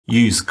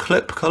Use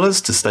clip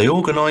colors to stay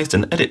organized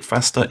and edit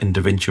faster in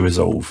DaVinci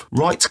Resolve.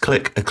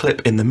 Right-click a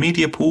clip in the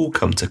media pool,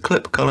 come to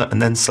clip color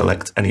and then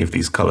select any of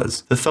these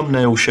colors. The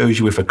thumbnail shows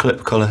you if a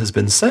clip color has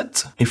been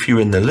set. If you're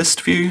in the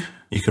list view,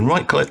 you can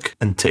right-click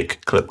and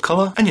tick clip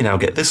color, and you now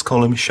get this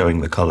column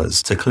showing the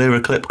colors. To clear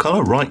a clip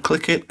color,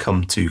 right-click it,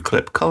 come to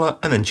clip color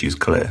and then choose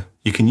clear.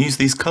 You can use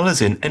these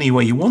colors in any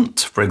way you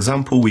want. For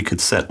example, we could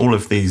set all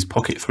of these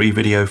Pocket 3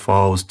 video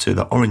files to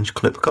the orange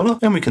clip color,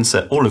 and we can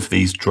set all of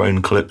these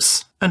drone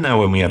clips. And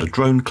now when we add a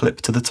drone clip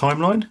to the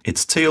timeline,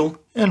 it's teal.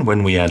 And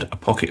when we add a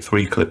Pocket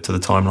 3 clip to the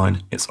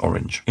timeline, it's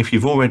orange. If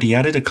you've already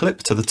added a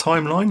clip to the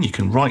timeline, you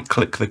can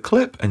right-click the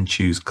clip and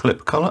choose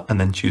clip color and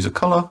then choose a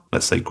color,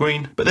 let's say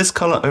green. But this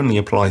color only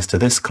applies to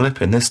this clip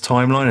in this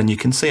timeline, and you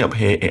can see up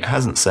here it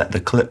hasn't set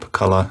the clip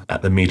color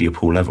at the media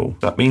pool level.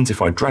 That means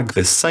if I drag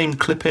this same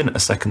clip in a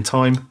second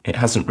time, it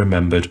hasn't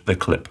remembered the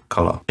clip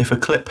color. If a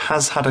clip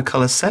has had a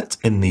color set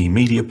in the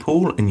media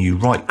pool and you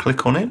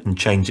right-click on it and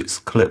change its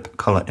clip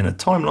color in a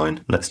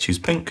timeline, let's choose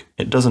pink,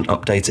 it doesn't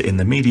update it in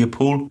the media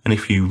pool. And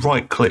if you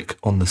right-click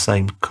on the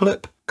same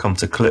clip, come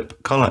to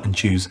clip color and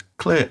choose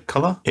clear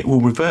color, it will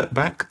revert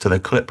back to the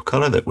clip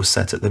color that was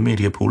set at the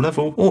media pool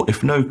level, or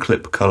if no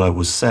clip color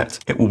was set,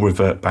 it will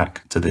revert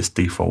back to this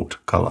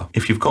default color.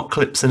 If you've got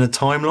clips in a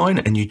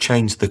timeline and you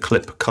change the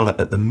clip color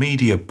at the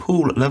media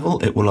pool level,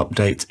 it will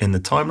update in the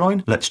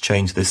timeline. Let's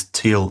change this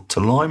teal to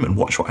lime and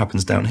watch what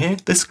happens down here.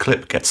 This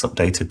clip gets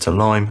updated to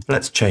lime.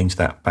 Let's change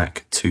that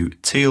back to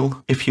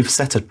teal. If you've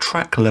set a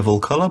track level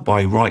color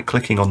by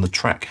right-clicking on the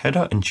track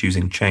header and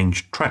choosing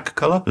change track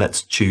color,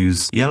 let's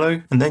choose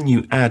yellow, and then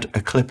you add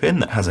a clip in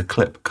that has a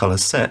clip color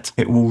set,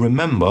 it will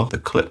remember the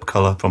clip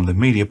color from the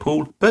media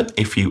pool. But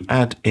if you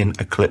add in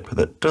a clip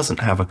that doesn't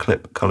have a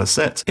clip color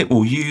set, it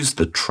will use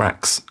the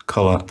track's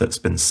color that's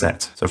been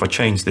set. So if I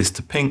change this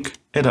to pink,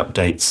 it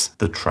updates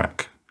the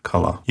track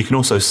color. You can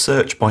also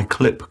search by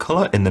clip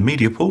color in the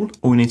media pool.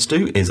 All we need to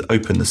do is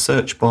open the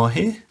search bar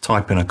here,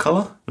 type in a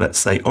color, let's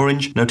say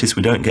orange. Notice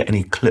we don't get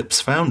any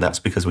clips found. That's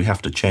because we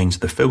have to change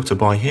the filter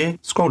by here.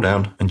 Scroll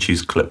down and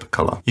choose clip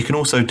color. You can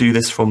also do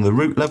this from the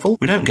root level.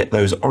 We don't get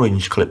those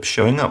orange clips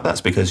showing up.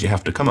 That's because you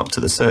have to come up to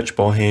the search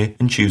bar here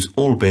and choose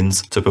all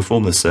bins to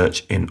perform the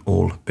search in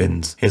all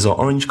bins. Here's our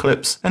orange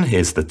clips and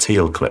here's the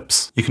teal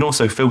clips. You can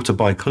also filter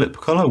by clip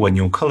color when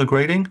you're color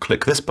grading.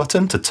 Click this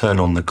button to turn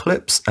on the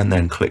clips and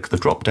then click the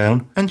drop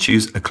down and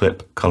choose a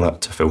clip color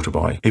to filter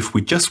by. If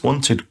we just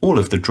wanted all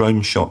of the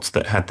drone shots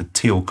that had the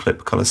teal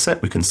clip color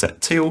set, we can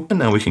set teal, and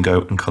now we can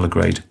go and color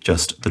grade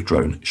just the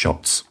drone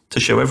shots. To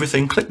show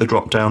everything, click the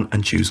drop down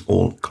and choose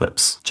all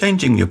clips.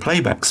 Changing your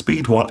playback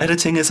speed while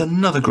editing is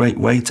another great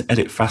way to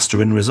edit faster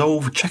in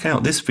Resolve. Check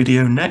out this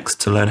video next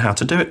to learn how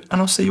to do it,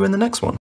 and I'll see you in the next one.